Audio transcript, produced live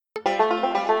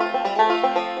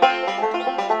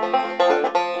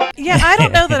Yeah, I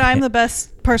don't know that I'm the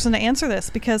best person to answer this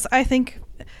because I think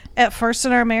at first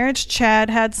in our marriage,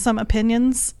 Chad had some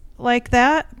opinions like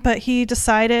that, but he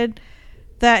decided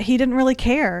that he didn't really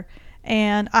care.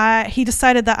 And he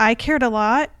decided that I cared a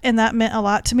lot, and that meant a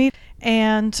lot to me.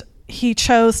 And he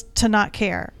chose to not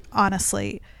care,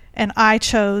 honestly. And I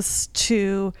chose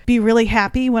to be really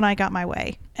happy when I got my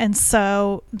way. And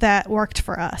so that worked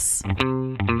for us.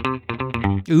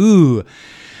 Ooh,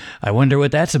 I wonder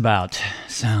what that's about.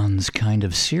 Sounds kind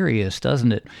of serious,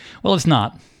 doesn't it? Well, it's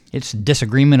not. It's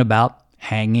disagreement about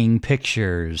hanging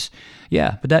pictures.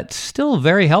 Yeah, but that's still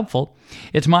very helpful.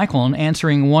 It's Michael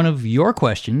answering one of your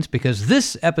questions because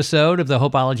this episode of the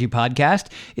Hopeology podcast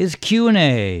is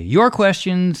Q&A. Your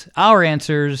questions, our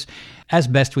answers, as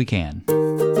best we can.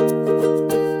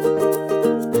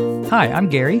 Hi, I'm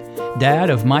Gary, dad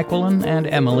of Michael and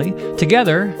Emily.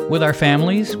 Together with our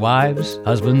families, wives,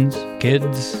 husbands,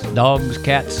 kids, dogs,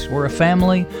 cats, we're a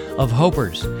family of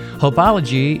hopers.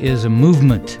 Hopeology is a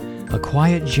movement, a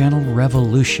quiet, gentle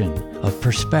revolution of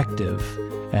perspective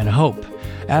and hope.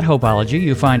 At Hopeology,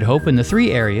 you find hope in the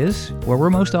three areas where we're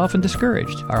most often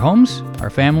discouraged: our homes, our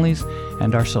families,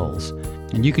 and our souls.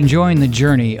 And you can join the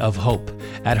journey of hope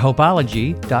at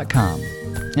hopeology.com.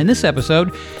 In this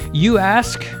episode, you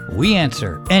ask, we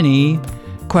answer any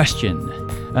question.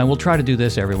 And we'll try to do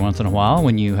this every once in a while.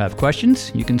 When you have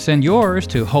questions, you can send yours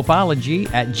to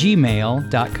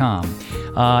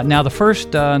hopeology@gmail.com. Now, the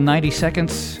first 90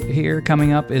 seconds here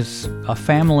coming up is a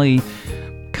family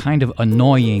kind of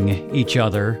annoying each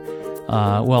other.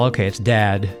 Okay, it's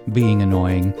Dad being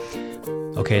annoying.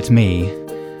 Okay, it's me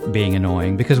being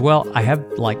annoying because, I have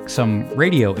like some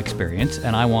radio experience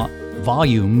and I want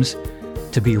volumes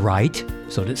to be right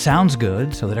so that it sounds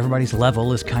good, so that everybody's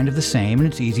level is kind of the same and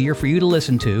it's easier for you to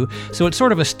listen to. So it's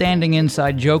sort of a standing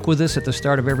inside joke with us at the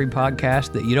start of every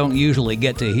podcast that you don't usually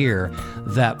get to hear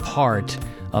that part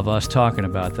of us talking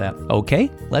about that.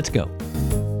 Okay, let's go.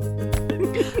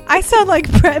 I sound like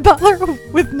Brett Butler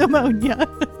with pneumonia.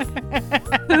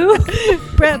 Who?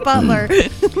 Brett Butler.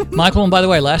 Michael, and by the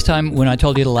way, last time when I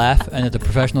told you to laugh and that the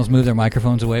professionals move their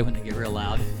microphones away when they get real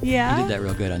loud, yeah, you did that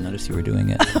real good. I noticed you were doing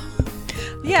it.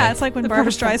 Yeah, okay. It's like when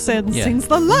Barbra Streisand sings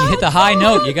the love. You hit the high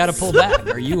note, you got to pull back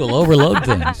or you will overload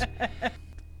things.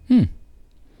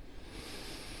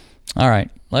 All right,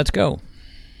 let's go.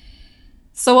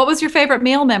 So what was your favorite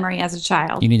meal memory as a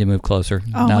child? You need to move closer.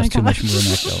 Oh now my it's too gosh. much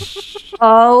room echo.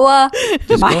 Just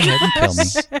go ahead and kill me.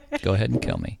 Go ahead and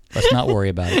kill me. Let's not worry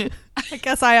about it. I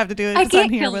guess I have to do it because I'm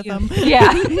here with them.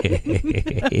 Yeah.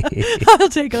 I'll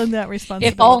take on that responsibility.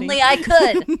 If only I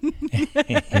could.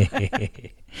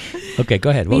 Okay, go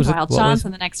ahead. Meanwhile, John's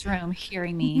in the next room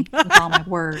hearing me with all my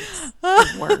words.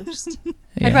 The worst.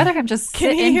 Yeah. I'd rather him just Can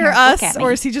sit he in hear here us,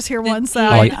 or does he just hear one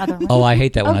side? I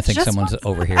hate that when I think someone's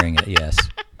overhearing it. Yes.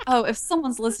 Oh, if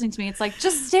someone's listening to me, it's like,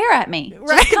 just stare at me.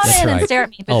 Right. Just come in and stare at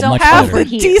me, but don't have the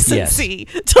decency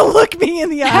to look me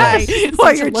in the eye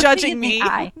while you're judging me.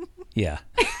 Yeah.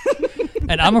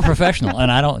 And I'm a professional,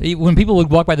 and I don't. When people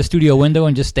would walk by the studio window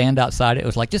and just stand outside, it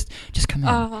was like, just come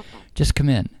in. Just come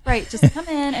in. Right. Just come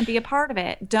in and be a part of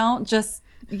it. Don't just.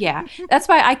 Yeah, that's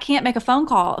why I can't make a phone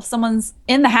call if someone's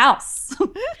in the house.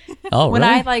 When really?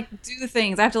 I do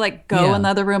things, I have to go in the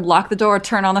other room, lock the door,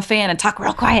 turn on the fan, and talk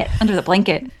real quiet under the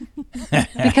blanket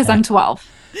because I'm 12,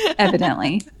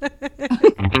 evidently.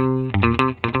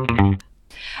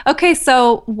 Okay,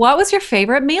 so what was your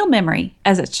favorite meal memory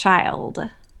as a child?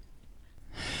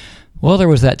 Well, there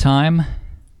was that time.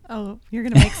 Oh, you're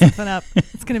gonna make something up.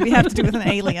 It's gonna have to do with an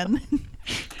alien.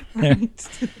 Right.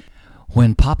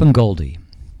 When Pop and Goldie,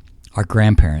 our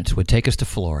grandparents, would take us to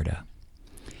Florida,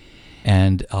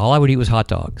 and all I would eat was hot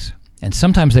dogs. And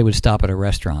sometimes they would stop at a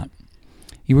restaurant.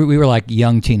 We were like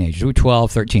young teenagers. We were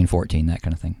 12, 13, 14, that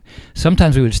kind of thing.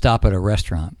 Sometimes we would stop at a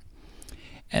restaurant.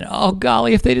 And, oh,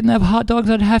 golly, if they didn't have hot dogs,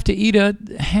 I'd have to eat a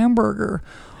hamburger.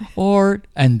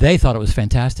 And they thought it was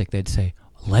fantastic. They'd say,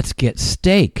 let's get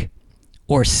steak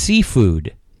or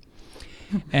seafood.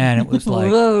 And it was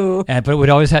like, but it would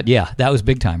always have, that was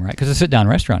big time, right? Because it's a sit-down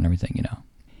restaurant and everything,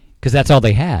 because that's all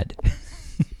they had.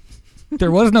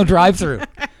 There was no drive-through.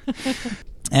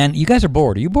 And you guys are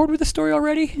bored. Are you bored with the story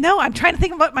already? No, I'm trying to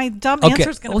think of what my dumb answer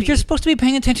is going to be. Well, you're supposed to be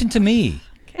paying attention to me.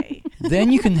 Okay.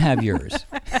 Then you can have yours.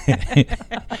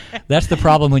 That's the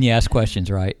problem when you ask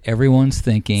questions, right? Everyone's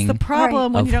thinking. It's the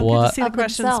problem when you don't get to see the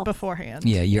questions themselves beforehand.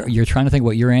 Yeah, you're trying to think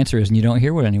what your answer is, and you don't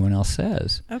hear what anyone else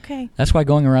says. Okay. That's why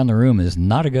going around the room is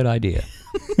not a good idea.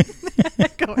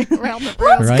 Going around the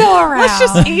room. Right? Go around. Let's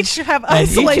just each have And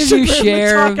each isolation of you room and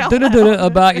share talk out da-da-da-da loud.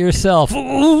 about yourself.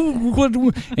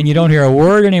 And you don't hear a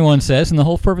word anyone says, and the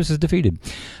whole purpose is defeated.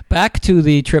 Back to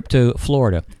the trip to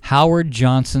Florida. Howard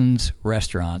Johnson's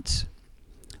restaurants.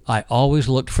 I always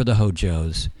looked for the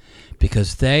Hojos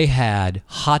because they had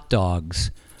hot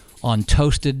dogs on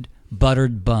toasted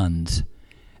buttered buns,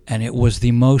 and it was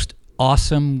the most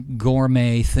awesome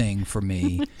gourmet thing for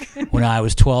me when I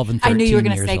was 12 and 13 I knew you were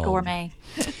going to years say old. gourmet.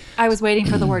 I was waiting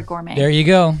for the word gourmet. There you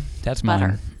go. That's mine.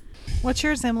 Butter. What's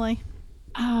yours, Emily?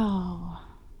 Oh.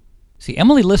 See,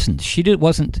 Emily listened. She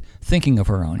wasn't thinking of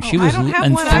her own. She I was don't have one.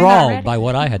 I'm not enthralled ready. by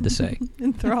what I had to say.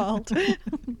 Enthralled.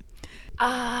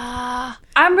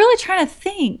 I'm really trying to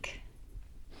think.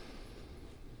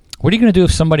 What are you going to do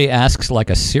if somebody asks like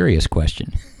a serious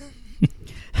question?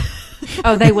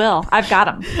 Oh, they will. I've got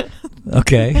them.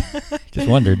 Okay. Just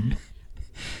wondered.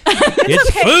 It's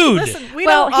Okay, food. Listen, we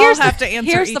Well, don't all have to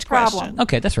answer here's each the problem. question.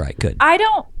 Okay, that's right. Good. I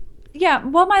don't. Yeah.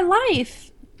 Well, my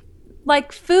life,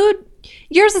 like food.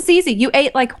 Yours is easy. You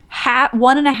ate like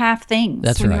one and a half things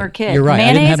That's when right. you were a kid. You're right.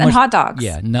 I didn't Mayonnaise have and much- hot dogs.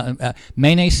 Yeah, no,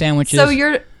 mayonnaise sandwiches So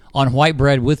you're. on white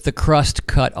bread with the crust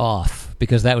cut off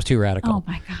because that was too radical. Oh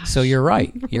my gosh. So you're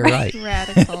right. You're right.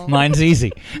 Radical. Mine's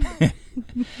easy.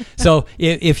 So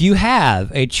if you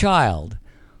have a child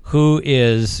who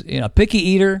is a picky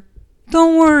eater,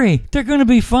 don't worry. They're going to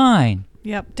be fine.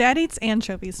 Yep. Dad eats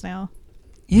anchovies now.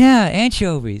 Yeah,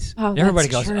 anchovies. Oh, Everybody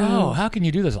that's goes, true. oh, how can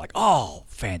you do this? Like, oh,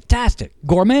 fantastic.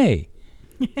 Gourmet.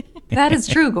 That is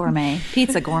true gourmet.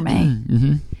 Pizza gourmet.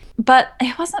 Mm-hmm. But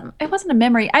it wasn't a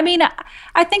memory. I mean,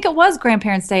 I think it was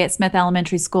Grandparents' Day at Smith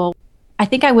Elementary School. I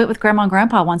think I went with Grandma and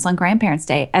Grandpa once on Grandparents'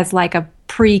 Day as like a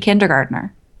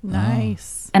pre-kindergartner.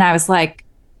 Nice. And I was like,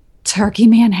 Turkey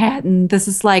Manhattan. This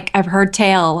is like, I've heard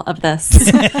tale of this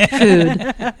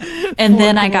food. And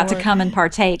then I got to come and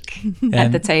partake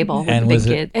at the table with and the big was it-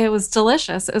 kid. It was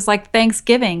delicious. It was like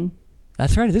Thanksgiving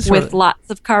That's right. This is with lots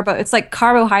of carbo. It's like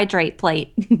carbohydrate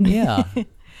plate. yeah. And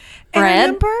bread.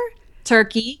 remember,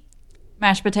 Turkey,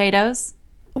 mashed potatoes.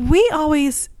 we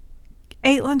always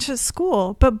ate lunch at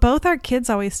school, but both our kids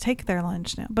always take their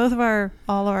lunch now.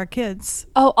 All of our kids.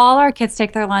 Oh, all our kids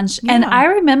take their lunch. And Yeah. I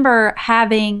remember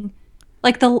having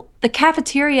like the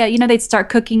cafeteria, they'd start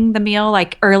cooking the meal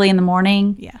like early in the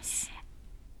morning. Yes.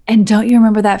 And don't you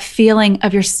remember that feeling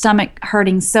of your stomach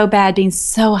hurting so bad, being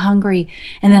so hungry?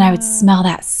 And then I would smell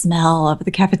that smell of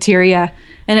the cafeteria.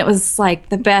 And it was like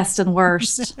the best and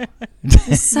worst. I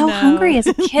was so hungry as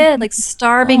a kid, like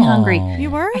starving hungry. You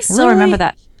were? I still remember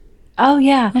that. Oh,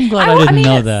 yeah. I'm glad I didn't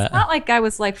know that. It's not like I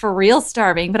was like for real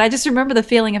starving, but I just remember the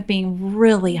feeling of being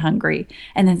really hungry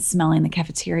and then smelling the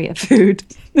cafeteria food.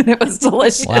 And it was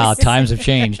delicious. Wow, times have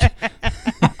changed.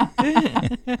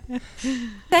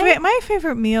 My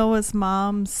favorite meal was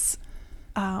Mom's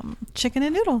chicken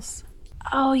and noodles.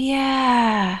 Oh,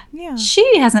 yeah. Yeah.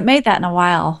 She hasn't made that in a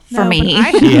while for No, me.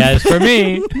 but I She has for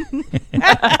me.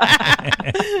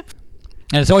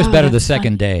 And it's always better the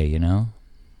second day,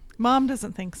 Mom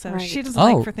doesn't think so. Right. She doesn't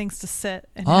Oh. like for things to sit.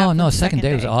 And Oh, have no, them second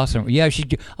day was awesome. Yeah,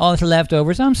 it's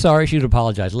leftovers. I'm sorry. She would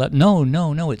apologize.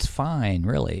 No, it's fine,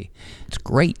 really. It's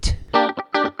great.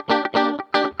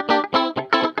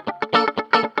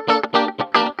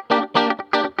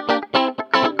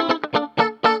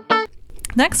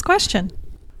 Next question.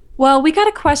 Well, we got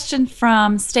a question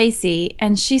from Stacy,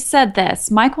 and she said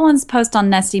this. Mike Willen's post on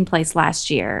Nesting Place last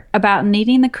year about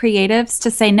needing the creatives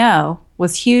to say no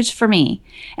was huge for me,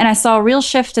 and I saw a real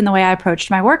shift in the way I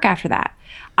approached my work after that.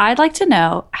 I'd like to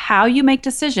know how you make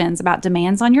decisions about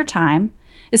demands on your time,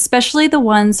 especially the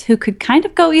ones who could kind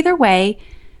of go either way,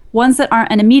 ones that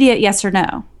aren't an immediate yes or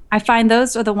no. I find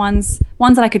those are the ones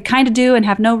that I could kind of do and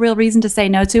have no real reason to say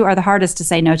no to are the hardest to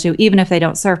say no to, even if they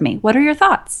don't serve me. What are your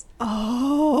thoughts?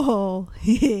 Oh.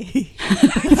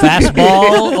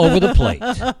 Fastball over the plate.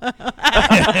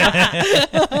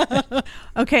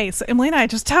 Okay, so Emily and I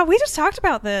we just talked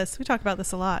about this. We talked about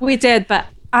this a lot. We did, but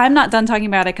I'm not done talking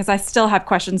about it because I still have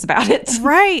questions about it.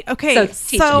 Right. Okay. So So,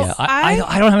 teach us. Yeah,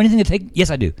 I don't have anything to take. Yes,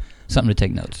 I do. Something to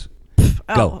take notes.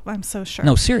 Go. I'm so sure.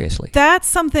 No, seriously. That's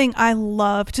something I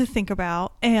love to think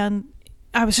about. And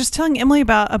I was just telling Emily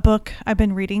about a book I've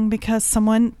been reading because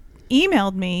someone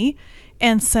emailed me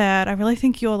and said, I really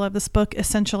think you'll love this book,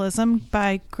 Essentialism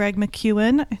by Greg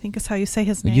McKeown, I think is how you say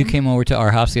his name. You came over to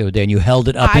our house the other day and you held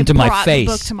it up into my I face.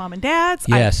 brought the book to Mom and Dad's.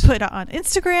 Yes. I put it on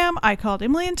Instagram. I called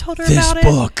Emily and told her This about it.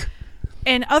 book.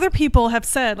 And other people have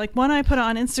said, like when I put it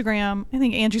on Instagram, I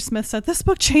think Andrew Smith said, this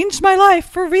book changed my life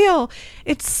for real.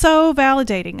 It's so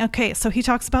validating. Okay, so he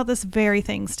talks about this very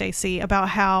thing, Stacy, about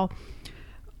how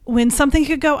when something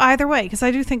could go either way, because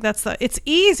I do think it's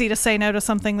easy to say no to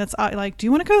something that's like, do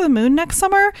you want to go to the moon next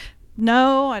summer?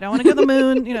 No, I don't want to go to the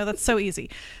moon. That's so easy.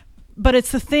 But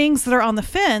it's the things that are on the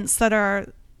fence that are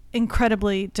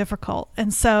incredibly difficult.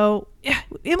 And so,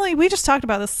 Emily, we just talked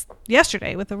about this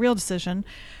yesterday with the Real Decision.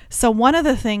 So one of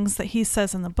the things that he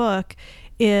says in the book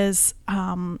is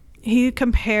he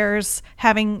compares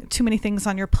having too many things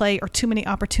on your plate or too many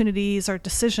opportunities or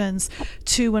decisions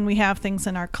to when we have things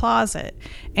in our closet.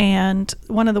 And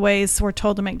one of the ways we're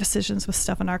told to make decisions with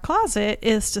stuff in our closet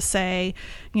is to say,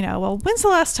 well, when's the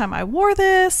last time I wore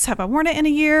this? Have I worn it in a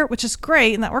year? Which is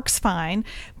great, and that works fine.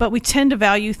 But we tend to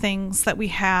value things that we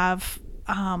have.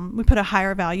 We put a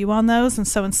higher value on those. And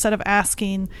so instead of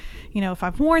asking, if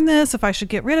I've worn this, if I should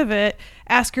get rid of it,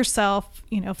 ask yourself,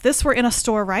 if this were in a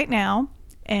store right now,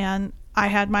 and I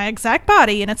had my exact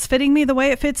body and it's fitting me the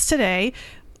way it fits today,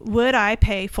 would I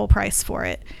pay full price for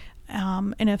it?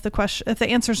 And if the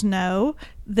answer is no,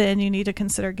 then you need to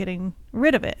consider getting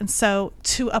rid of it. And so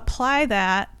to apply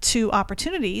that to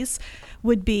opportunities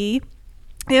would be,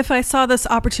 if I saw this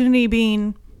opportunity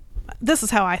being, this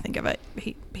is how I think of it.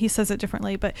 He says it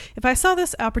differently, but if I saw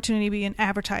this opportunity being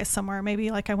advertised somewhere, maybe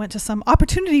like I went to some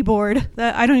opportunity board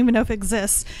that I don't even know if it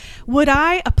exists, would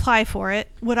I apply for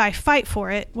it? Would I fight for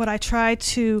it? Would I try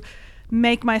to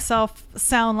make myself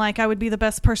sound like I would be the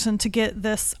best person to get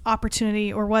this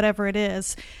opportunity or whatever it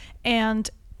is? And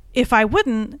if I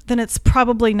wouldn't, then it's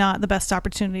probably not the best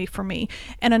opportunity for me.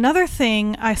 And another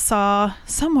thing I saw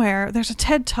somewhere, there's a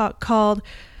TED Talk called,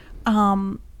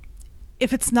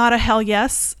 if it's not a hell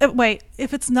yes,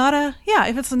 if it's not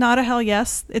a hell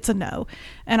yes, it's a no.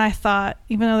 And I thought,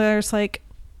 even though there's like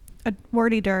a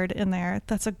wordy dirt in there,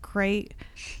 that's a great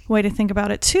way to think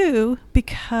about it too,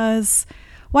 because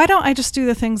why don't I just do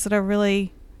the things that are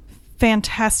really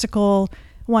fantastical,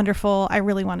 wonderful, I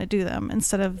really want to do them,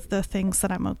 instead of the things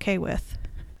that I'm okay with.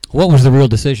 What was the real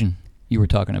decision you were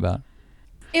talking about?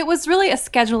 It was really a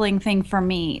scheduling thing for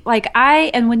me.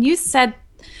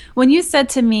 When you said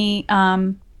to me,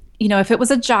 if it was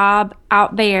a job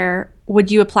out there, would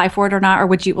you apply for it or not? Or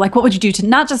would you, what would you do to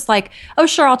not just oh,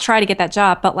 sure, I'll try to get that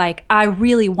job, but I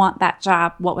really want that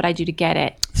job. What would I do to get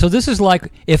it? So this is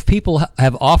like if people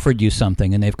have offered you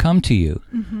something and they've come to you,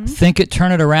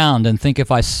 turn it around and think,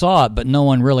 if I saw it, but no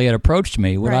one really had approached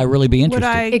me, would I really be interested?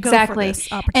 Would I exactly. Go for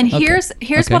this opportunity? And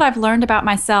here's what I've learned about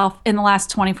myself in the last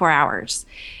 24 hours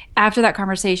after that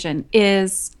conversation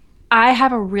is I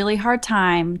have a really hard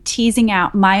time teasing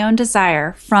out my own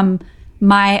desire from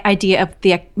my idea of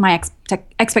my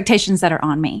expectations that are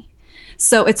on me.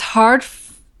 So it's hard.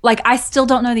 I still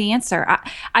don't know the answer.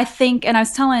 I think, and I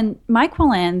was telling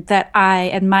Michaelin that I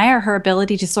admire her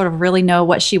ability to sort of really know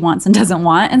what she wants and doesn't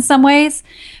want in some ways,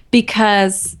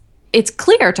 because it's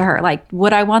clear to her,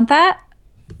 would I want that?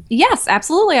 Yes,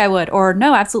 absolutely I would. Or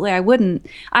no, absolutely I wouldn't.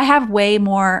 I have way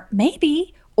more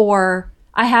maybe, or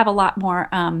I have a lot more,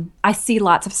 I see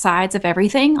lots of sides of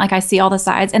everything. I see all the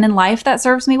sides. And in life, that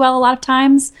serves me well a lot of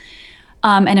times.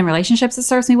 And in relationships, it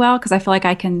serves me well because I feel like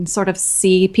I can sort of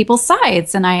see people's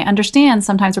sides and I understand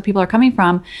sometimes where people are coming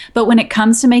from. But when it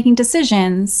comes to making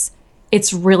decisions,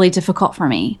 it's really difficult for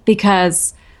me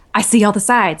because I see all the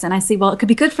sides and I see, well, it could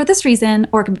be good for this reason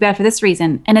or it could be bad for this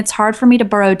reason. And it's hard for me to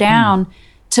burrow down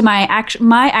to my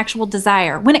actual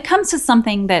desire. When it comes to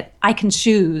something that I can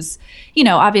choose,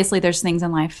 obviously there's things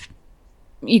in life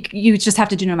you just have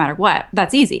to do no matter what.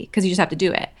 That's easy because you just have to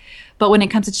do it. But when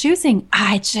it comes to choosing,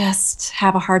 I just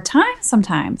have a hard time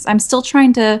sometimes. I'm still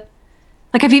trying to,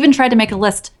 I've even tried to make a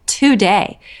list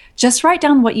today. Just write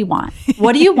down what you want.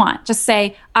 What do you want? Just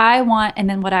say, I want, and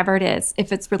then whatever it is.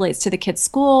 If it relates to the kids'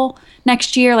 school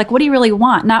next year, what do you really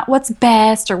want? Not what's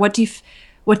best or what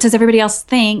does everybody else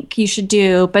think you should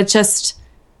do, but just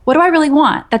what do I really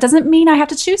want? That doesn't mean I have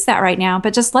to choose that right now,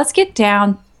 but just let's get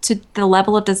down to the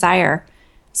level of desire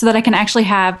so that I can actually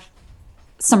have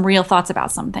some real thoughts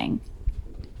about something.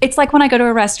 It's like when I go to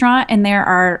a restaurant and there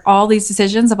are all these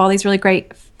decisions of all these really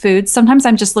great foods. Sometimes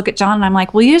I'm just look at John and I'm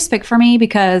like, will you just pick for me?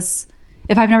 Because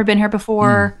if I've never been here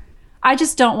before, I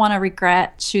just don't want to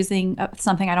regret choosing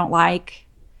something I don't like.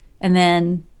 And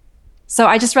then, so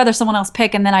I just rather someone else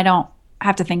pick and then I don't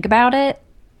have to think about it.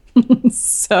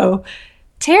 So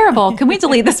terrible. Can we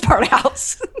delete this part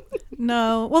out?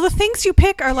 No. Well, the things you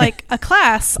pick are like a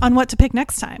class on what to pick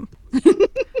next time.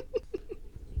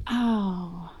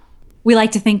 Oh. We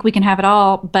like to think we can have it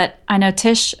all, but I know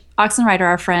Tish Oxenreider,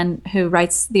 our friend who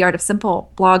writes the Art of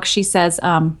Simple blog, she says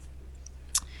that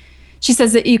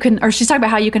you can, or she's talking about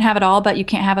how you can have it all, but you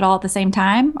can't have it all at the same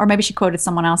time. Or maybe she quoted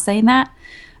someone else saying that.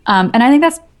 And I think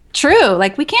true.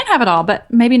 Like we can't have it all, but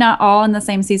maybe not all in the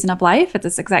same season of life at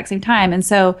this exact same time. And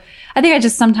so I think I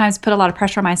just sometimes put a lot of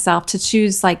pressure on myself to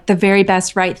choose like the very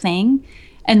best right thing.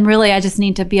 And really, I just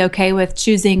need to be okay with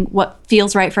choosing what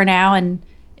feels right for now. And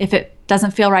if it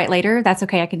doesn't feel right later, that's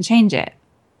okay. I can change it.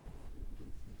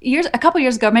 A couple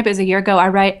years ago, maybe it was a year ago, I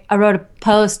wrote a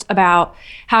post about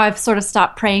how I've sort of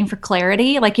stopped praying for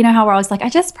clarity. Like, you know how we're always like, I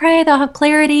just pray they'll have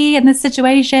clarity in this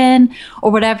situation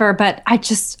or whatever. But I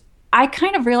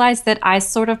kind of realized that I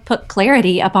sort of put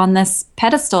clarity up on this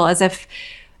pedestal as if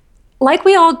like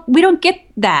we don't get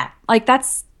that. Like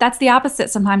that's the opposite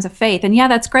sometimes of faith. And yeah,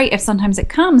 that's great if sometimes it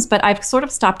comes, but I've sort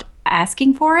of stopped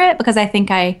asking for it because I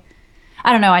think I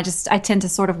don't know. I tend to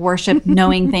sort of worship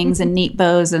knowing things and neat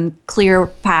bows and clear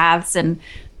paths. And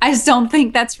I just don't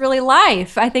think that's really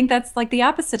life. I think that's like the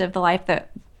opposite of the life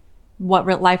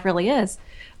life really is.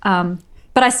 But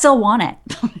I still want it,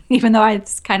 even though I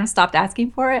just kind of stopped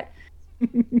asking for it.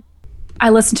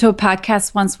 I listened to a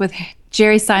podcast once with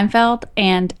Jerry Seinfeld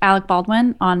and Alec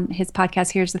Baldwin on his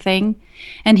podcast, Here's the Thing.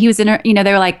 And he was they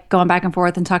were like going back and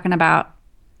forth and talking about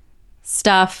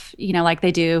stuff, like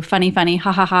they do, funny,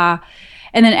 ha, ha, ha.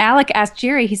 And then Alec asked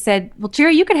Jerry, he said, well,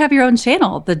 Jerry, you could have your own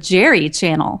channel, the Jerry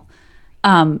channel,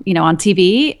 on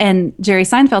TV. And Jerry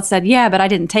Seinfeld said, yeah, but I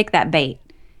didn't take that bait.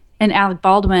 And Alec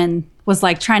Baldwin was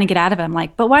like trying to get out of him,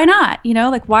 like, but why not?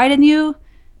 Like, why didn't you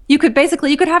could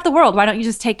have the world. Why don't you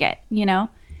just take it,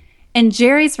 And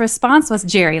Jerry's response was,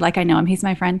 Jerry, like I know him, he's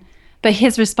my friend. But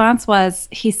his response was,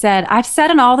 he said, I've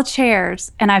sat in all the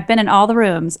chairs and I've been in all the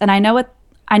rooms and I know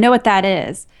what that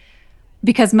is.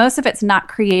 Because most of it's not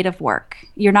creative work.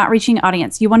 You're not reaching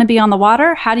audience. You want to be on the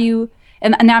water?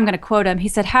 And now I'm going to quote him. He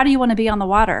said, how do you want to be on the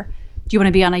water? Do you want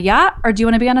to be on a yacht or do you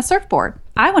want to be on a surfboard?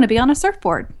 I want to be on a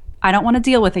surfboard. I don't want to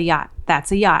deal with a yacht.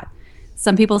 That's a yacht.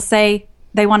 Some people say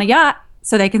they want a yacht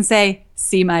so they can say,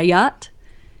 see my yacht.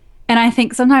 And I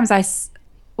think sometimes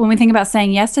when we think about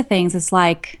saying yes to things, it's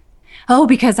like, oh,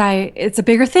 because it's a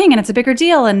bigger thing and it's a bigger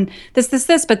deal and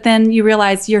this. But then you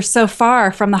realize you're so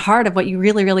far from the heart of what you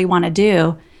really, really want to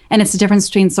do. And it's the difference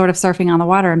between sort of surfing on the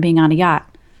water and being on a yacht.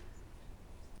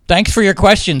 Thanks for your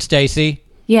question, Stacy.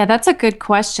 Yeah, that's a good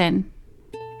question.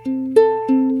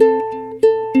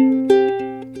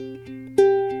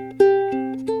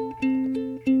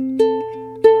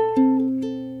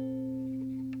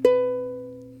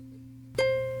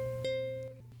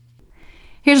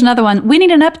 Here's another one. We need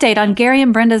an update on Gary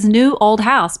and Brenda's new old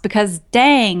house because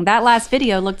dang, that last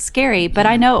video looked scary, but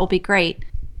I know it will be great.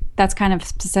 That's kind of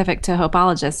specific to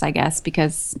Hopeologists, I guess,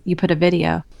 because you put a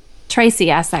video.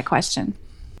 Tracy asked that question.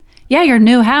 Yeah, your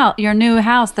new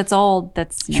house that's old.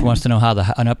 She wants to know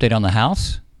an update on the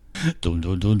house. I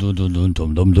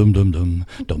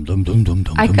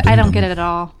don't get it at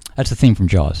all. That's the theme from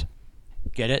Jaws.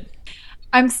 Get it?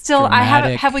 I'm still.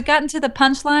 Dramatic. Have we gotten to the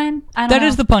punchline? That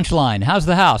is the punchline. How's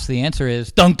the house? The answer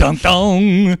is dunk dunk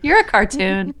dunk. You're a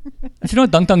cartoon. Do you know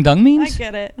what dunk dunk dunk means? I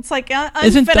get it. It's like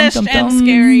unfinished and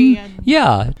scary.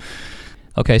 Yeah.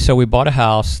 Okay, so we bought a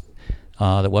house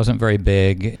that wasn't very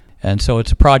big, and so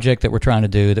it's a project that we're trying to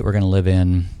do that we're going to live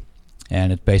in,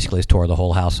 and it basically has tore the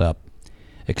whole house up,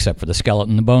 except for the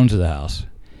skeleton and the bones of the house.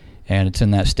 And it's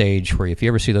in that stage where if you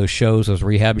ever see those shows, those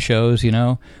rehab shows,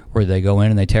 where they go in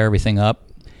and they tear everything up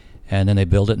and then they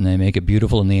build it and they make it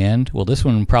beautiful in the end. Well, this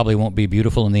one probably won't be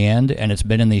beautiful in the end, and it's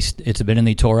been in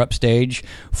the tore up stage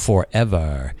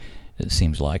forever, it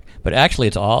seems like. But actually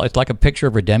it's like a picture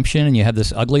of redemption, and you have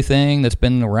this ugly thing that's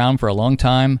been around for a long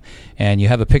time, and you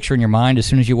have a picture in your mind as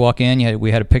soon as you walk in.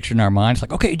 We had a picture in our minds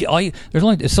like, okay,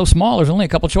 it's so small, there's only a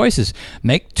couple choices.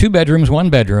 Make 2 bedrooms 1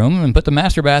 bedroom and put the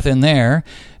master bath in there,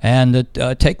 and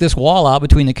take this wall out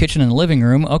between the kitchen and the living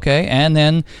room, okay, and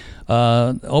then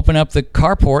open up the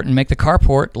carport and make the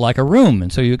carport like a room,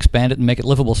 and so you expand it and make it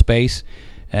livable space.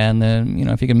 And then,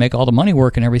 if you can make all the money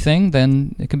work and everything,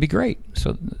 then it can be great.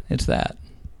 So it's that.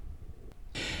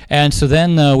 And so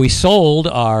then we sold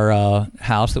our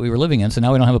house that we were living in, so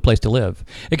now we don't have a place to live.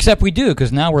 Except we do,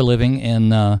 because now we're living in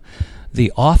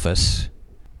the office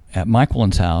at Mike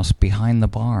Willen's house behind the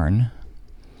barn.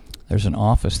 There's an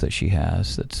office that she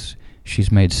has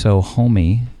she's made so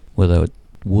homey with a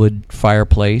wood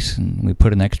fireplace, and we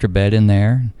put an extra bed in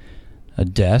there, a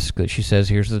desk that she says,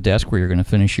 here's the desk where you're going to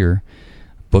finish your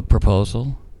book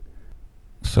proposal.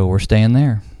 So we're staying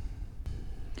there.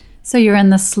 So you're in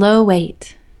the slow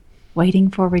waiting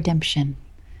for redemption.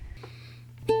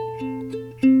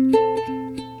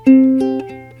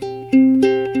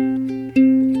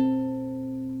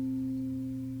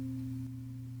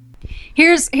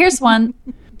 Here's one.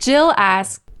 Jill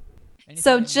asked,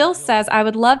 So Jill says, I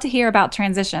would love to hear about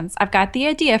transitions. I've got the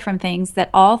idea from things that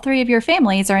all three of your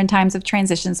families are in times of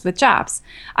transitions with jobs.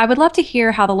 I would love to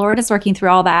hear how the Lord is working through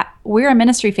all that. We're a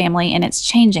ministry family and it's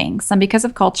changing, some because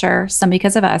of culture, some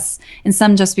because of us, and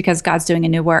some just because God's doing a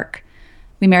new work.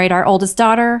 We married our oldest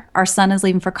daughter. Our son is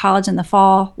leaving for college in the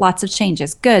fall. Lots of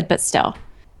changes. Good, but still.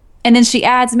 And then she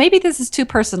adds, maybe this is too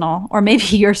personal, or maybe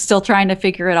you're still trying to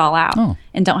figure it all out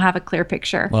and don't have a clear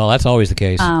picture. Well, that's always the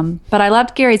case. But I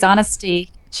loved Gary's honesty.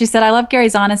 She said, I love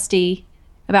Gary's honesty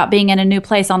about being in a new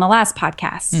place on the last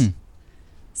podcast.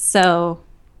 So.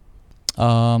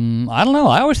 I don't know.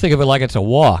 I always think of it like it's a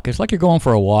walk. It's like you're going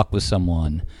for a walk with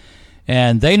someone,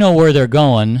 and they know where they're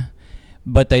going,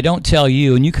 but they don't tell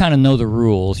you, and you kind of know the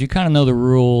rules. You kind of know the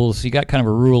rules. You got kind of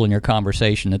a rule in your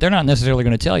conversation that they're not necessarily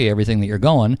going to tell you everything that you're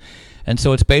going, and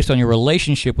so it's based on your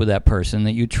relationship with that person,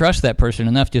 that you trust that person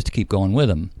enough just to keep going with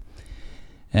them,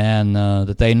 and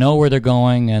that they know where they're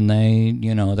going, and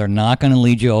they're not going to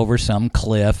lead you over some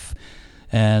cliff,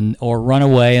 or run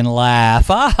away and laugh.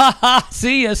 Ha ha ha!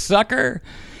 See ya, sucker.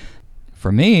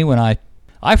 For me, when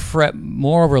I fret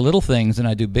more over little things than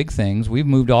I do big things. We've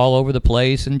moved all over the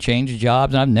place and changed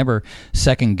jobs, and I've never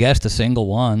second-guessed a single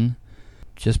one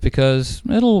just because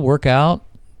it'll work out.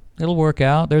 It'll work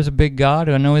out. There's a big God.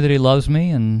 I know that he loves me,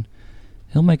 and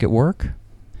he'll make it work.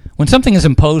 When something is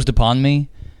imposed upon me,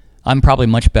 I'm probably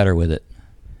much better with it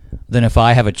than if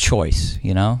I have a choice,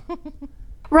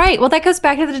 Right. Well, that goes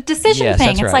back to the decision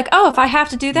thing. It's like, if I have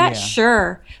to do that,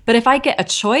 sure. But if I get a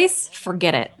choice,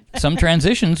 forget it. Some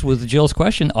transitions, with Jill's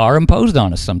question, are imposed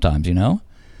on us sometimes,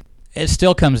 It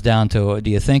still comes down to,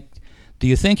 do you think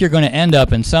you're going to end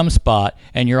up in some spot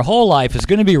and your whole life is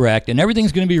going to be wrecked and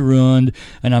everything's going to be ruined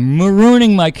and I'm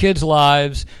ruining my kids'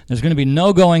 lives, there's going to be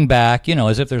no going back,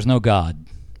 as if there's no God?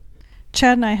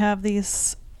 Chad and I have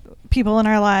these people in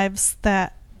our lives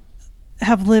that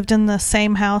have lived in the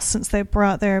same house since they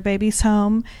brought their babies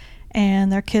home,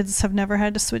 and their kids have never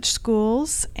had to switch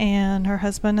schools, and her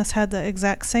husband has had the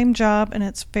exact same job, and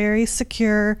it's very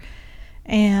secure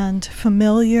and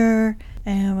familiar,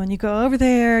 and when you go over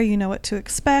there you know what to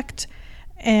expect,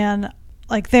 and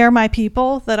they're my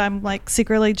people that I'm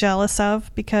secretly jealous of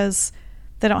because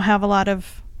they don't have a lot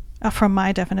of, from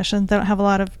my definition, they don't have a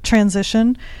lot of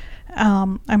transition.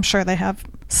 I'm sure they have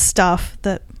stuff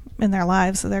that in their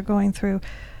lives that they're going through,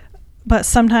 but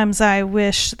sometimes I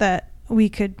wish that we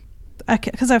could,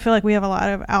 because I feel like we have a lot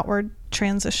of outward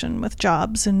transition with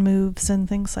jobs and moves and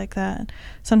things like that.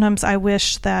 Sometimes I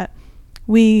wish that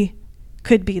we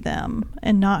could be them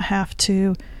and not have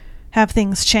to have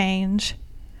things change.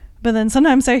 But then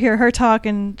sometimes I hear her talk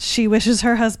and she wishes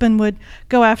her husband would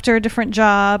go after a different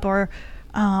job, or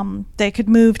they could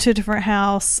move to a different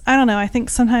house. I don't know. I think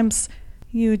sometimes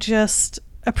you just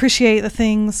appreciate the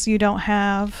things you don't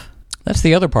have. That's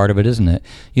the other part of it, isn't it?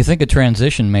 You think a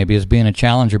transition maybe as being a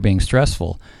challenge or being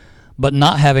stressful, but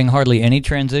not having hardly any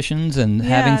transitions and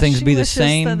having things be the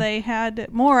same. That they had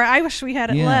it more. I wish we had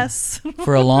it less.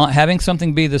 Having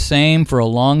something be the same for a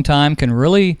long time can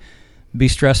really be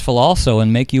stressful also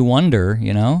and make you wonder,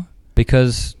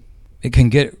 because it can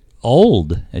get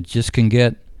old. It just can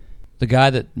get. The guy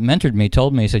that mentored me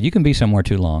told me, he said, you can be somewhere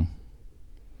too long.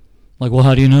 Like, well,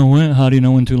 how do you know when? How do you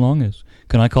know when too long is?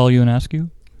 Can I call you and ask you?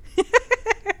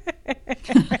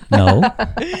 No.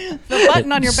 The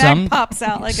button on your back pops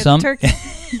out like a turkey.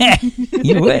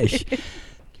 You wish.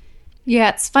 Yeah,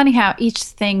 it's funny how each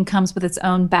thing comes with its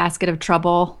own basket of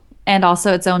trouble and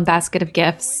also its own basket of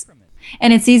gifts.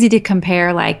 And it's easy to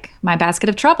compare my basket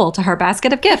of trouble to her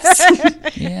basket of gifts.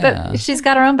 But she's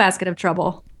got her own basket of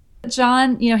trouble.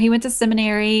 John, he went to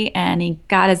seminary and he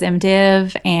got his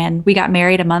MDiv, and we got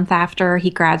married a month after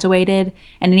he graduated,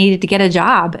 and he needed to get a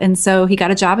job. And so he got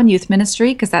a job in youth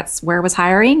ministry because that's where it was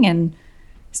hiring, and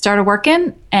started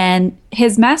working. And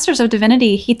his Master's of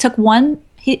Divinity, he took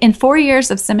in 4 years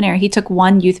of seminary, he took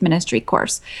one youth ministry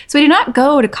course. So he did not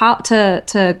go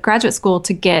to graduate school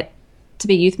to get to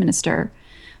be a youth minister.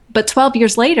 But 12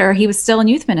 years later, he was still in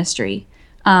youth ministry.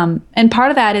 And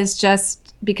part of that is just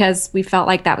because we felt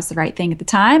like that was the right thing at the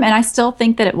time. And I still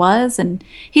think that it was. And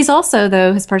he's also,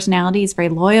 though, his personality is very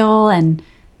loyal and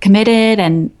committed,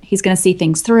 and he's going to see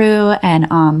things through.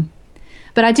 And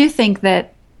but I do think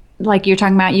that, like you're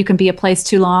talking about, you can be a place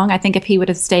too long. I think if he would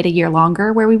have stayed a year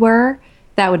longer where we were,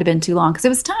 that would have been too long, because it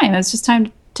was time. It was just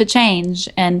time to change.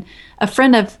 And a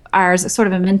friend of ours, sort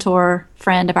of a mentor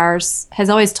friend of ours, has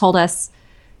always told us,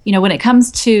 when it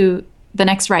comes to the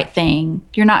next right thing,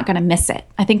 you're not going to miss it.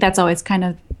 I think that's always kind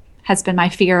of has been my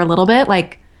fear a little bit.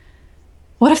 Like,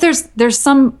 what if there's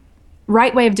some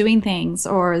right way of doing things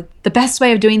or the best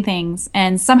way of doing things,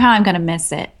 and somehow I'm going to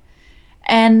miss it?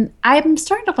 And I'm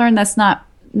starting to learn that's not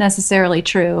necessarily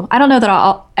true. I don't know that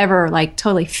I'll ever like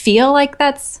totally feel like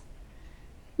that's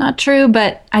not true,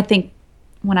 but I think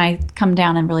when I come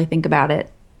down and really think about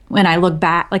it, when I look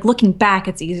back, like looking back,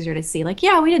 it's easier to see like,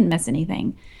 yeah, we didn't miss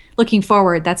anything. Looking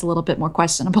forward, that's a little bit more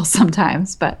questionable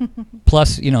sometimes, but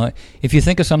Plus, if you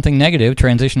think of something negative,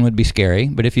 transition would be scary.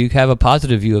 But if you have a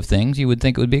positive view of things, you would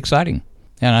think it would be exciting.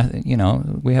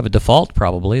 And we have a default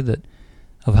probably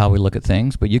of how we look at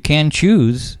things, but you can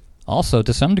choose also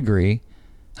to some degree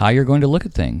how you're going to look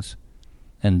at things,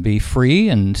 and be free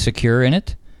and secure in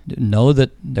it. Know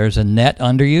that there's a net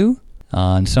under you,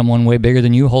 and someone way bigger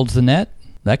than you holds the net.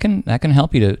 That can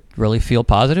help you to really feel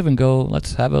positive and go,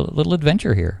 let's have a little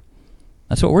adventure here.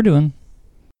 That's what we're doing.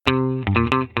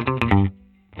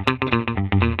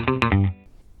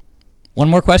 One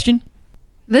more question?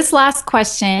 This last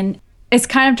question is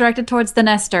kind of directed towards the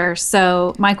nester.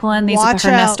 So Michael needs to put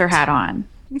her nester hat on.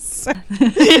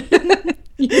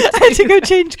 I had to go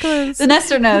change clothes. The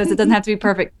nester knows it doesn't have to be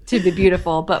perfect to be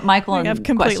beautiful, but Michael have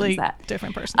completely questions that.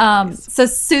 Different personalities. So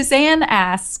Suzanne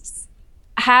asks,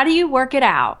 how do you work it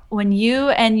out when you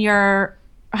and your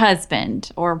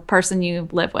husband or person you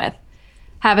live with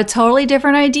have a totally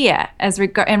different idea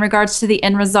in regards to the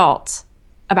end result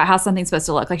about how something's supposed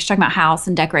to look? Like she's talking about house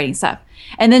and decorating stuff.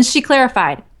 And then she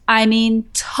clarified, I mean,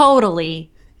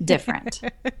 totally different.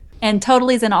 And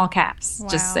totally's in all caps,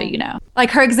 just so you know. Like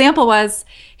her example was,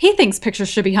 he thinks pictures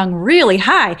should be hung really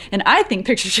high, and I think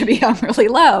pictures should be hung really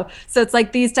low. So it's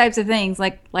like these types of things,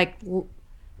 like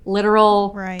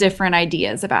literal different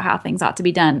ideas about how things ought to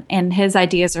be done. And his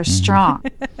ideas are strong.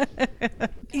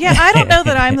 Yeah, I don't know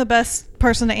that I'm the best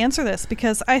person to answer this,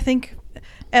 because I think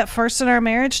at first in our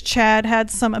marriage, Chad had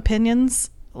some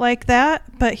opinions like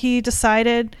that, but he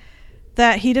decided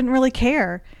that he didn't really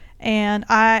care. And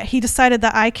he decided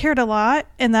that I cared a lot,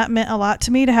 and that meant a lot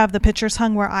to me to have the pictures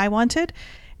hung where I wanted.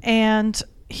 And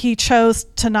he chose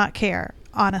to not care,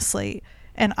 honestly.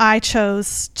 And I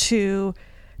chose to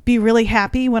be really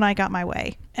happy when I got my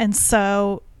way. And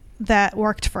so that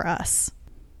worked for us.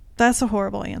 That's a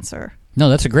horrible answer. No,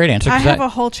 that's a great answer. I have a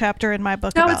whole chapter in my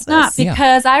book about this. No, it's not,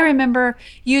 because I remember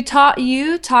you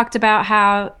talked about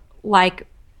how, like,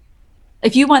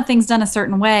 if you want things done a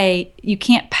certain way, you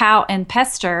can't pout and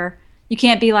pester. You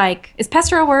can't be like, is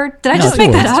pester a word? Did I just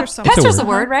make that up? Pester's a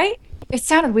word, right? It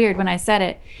sounded weird when I said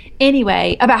it.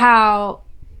 Anyway, about how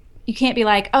you can't be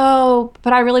like, oh,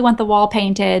 but I really want the wall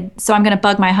painted, so I'm going to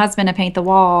bug my husband to paint the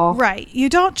wall. Right. You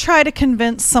don't try to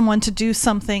convince someone to do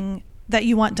something that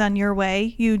you want done your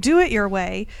way. You do it your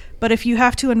way. But if you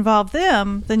have to involve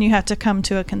them, then you have to come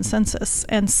to a consensus.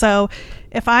 And so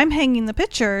if I'm hanging the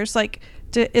pictures, like,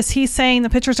 is he saying the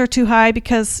pictures are too high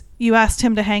because you asked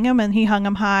him to hang them and he hung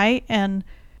them high, and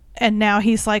now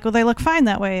he's like, well, they look fine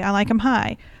that way, I like them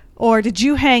high? Or did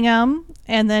you hang them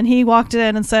and then he walked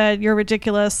in and said, you're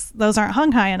ridiculous, those aren't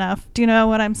hung high enough? Do you know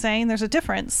what I'm saying? There's a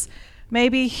difference.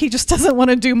 Maybe he just doesn't want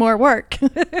to do more work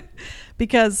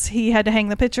because he had to hang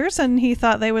the pictures and he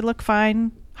thought they would look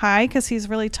fine high because he's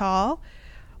really tall.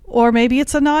 Or maybe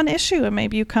it's a non-issue, and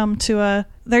maybe you come to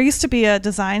there used to be a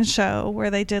design show where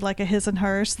they did like a his and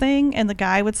hers thing, and the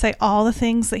guy would say all the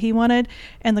things that he wanted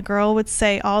and the girl would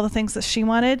say all the things that she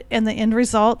wanted, and the end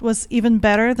result was even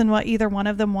better than what either one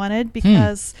of them wanted,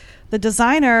 because the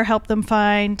designer helped them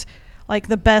find like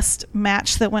the best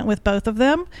match that went with both of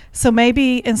them. So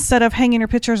maybe instead of hanging your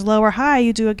pictures low or high,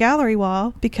 you do a gallery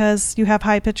wall, because you have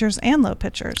high pictures and low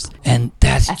pictures. And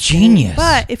that's genius.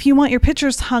 But if you want your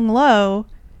pictures hung low,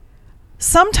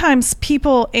 sometimes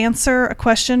people answer a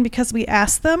question because we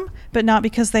ask them, but not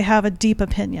because they have a deep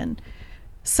opinion.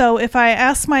 So if I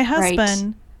ask my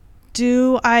husband,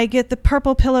 do I get the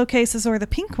purple pillowcases or the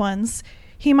pink ones?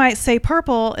 He might say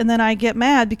purple, and then I get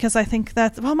mad because I think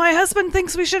well, my husband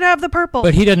thinks we should have the purple.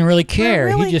 But he doesn't really care.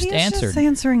 Really, he just he's answered. Just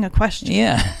answering a question.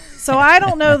 Yeah. So I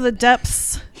don't know the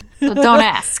depths. So don't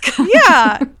ask.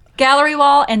 Yeah. Gallery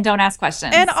wall and don't ask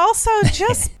questions. And also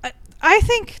just... I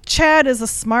think Chad is a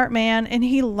smart man, and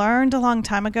he learned a long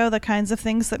time ago the kinds of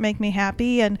things that make me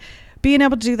happy, and being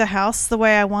able to do the house the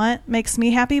way I want makes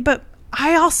me happy, but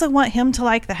I also want him to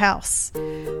like the house.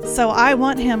 So I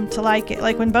want him to like it.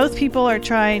 Like when both people are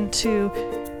trying to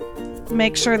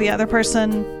make sure the other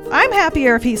person, I'm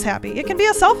happier if he's happy. It can be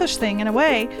a selfish thing in a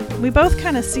way. We both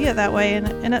kind of see it that way,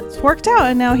 and it's worked out,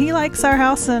 and now he likes our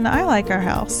house and I like our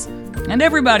house. And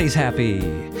everybody's happy.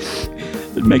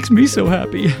 It makes me so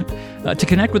happy. To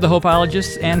connect with the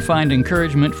Hopeologists and find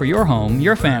encouragement for your home,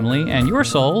 your family, and your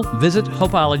soul, visit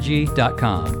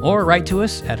hopeology.com or write to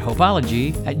us at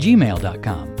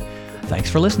hopeology@gmail.com.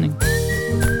 Thanks for listening.